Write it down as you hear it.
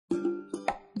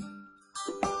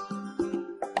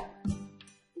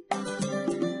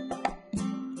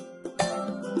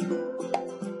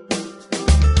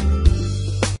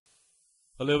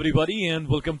Hello everybody and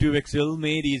welcome to Excel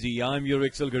Made Easy. I'm your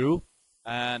Excel guru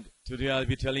and today I'll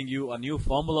be telling you a new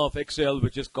formula of Excel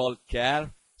which is called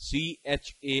Char,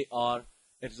 C-H-A-R.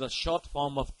 It is a short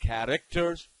form of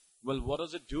characters. Well, what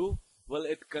does it do? Well,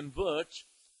 it converts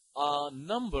a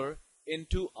number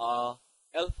into a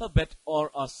alphabet or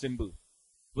a symbol.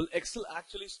 Well, Excel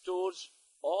actually stores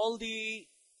all the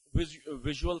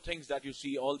visual things that you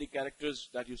see, all the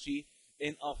characters that you see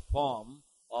in a format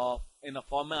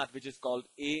which is called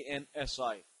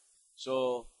ANSI.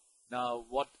 So now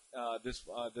what this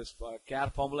Char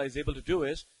formula is able to do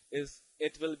is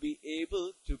it will be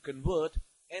able to convert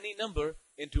any number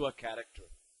into a character.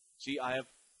 See, I have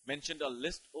mentioned a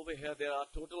list over here. There are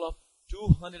a total of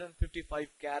 255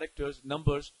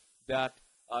 numbers that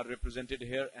are represented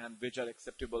here and which are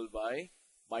acceptable by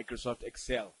Microsoft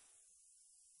Excel.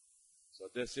 So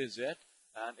this is it,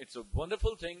 and it's a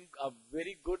wonderful thing, a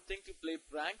very good thing to play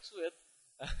pranks with.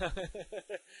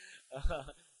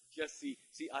 Just see,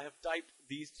 I have typed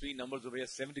these three numbers over here,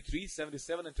 73,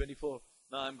 77 and 24.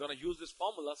 Now I'm going to use this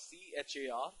formula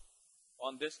CHAR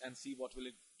on this and see what will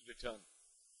it return.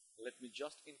 Let me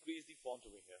just increase the font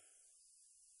over here.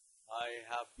 I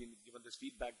have been given this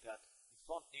feedback that the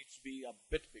font needs to be a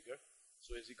bit bigger.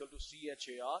 So is equal to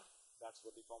CHAR, that's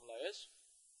what the formula is.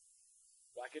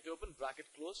 Bracket open, bracket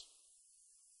close.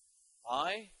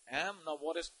 I am, now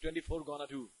what is 24 gonna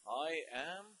do? I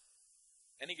am,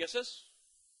 any guesses?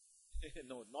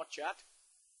 No, not chat.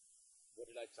 What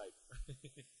did I type?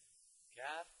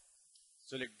 Char,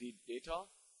 select the data,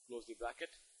 close the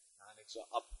bracket, and it's an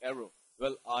up arrow.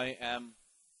 Well, I am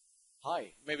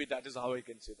high. Maybe that is how I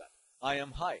can say that. I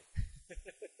am high.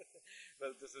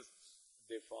 Well, this is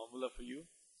the formula for you,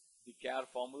 the Char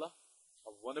formula.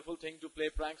 A wonderful thing to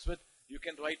play pranks with. You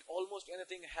can write almost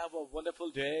anything. Have a wonderful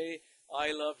day.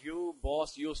 I love you.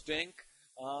 Boss, you stink.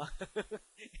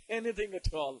 Anything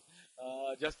at all.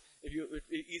 Just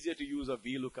it's easier to use a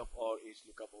Vlookup or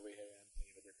HLOOKUP over here and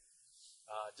play with it.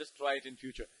 Just try it in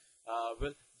future.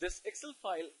 Well, this Excel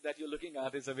file that you're looking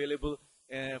at is available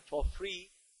for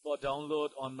free for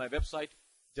download on my website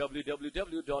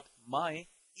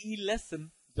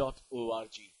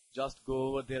www.myelesson.org. Just go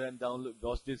over there and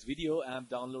watch this video and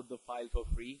download the file for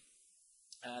free.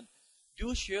 And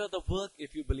do share the work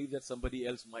if you believe that somebody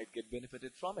else might get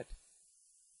benefited from it.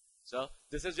 So,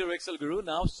 this is your Excel guru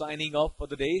now signing off for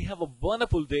the day. Have a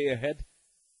wonderful day ahead.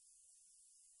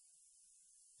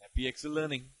 Happy Excel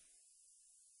learning.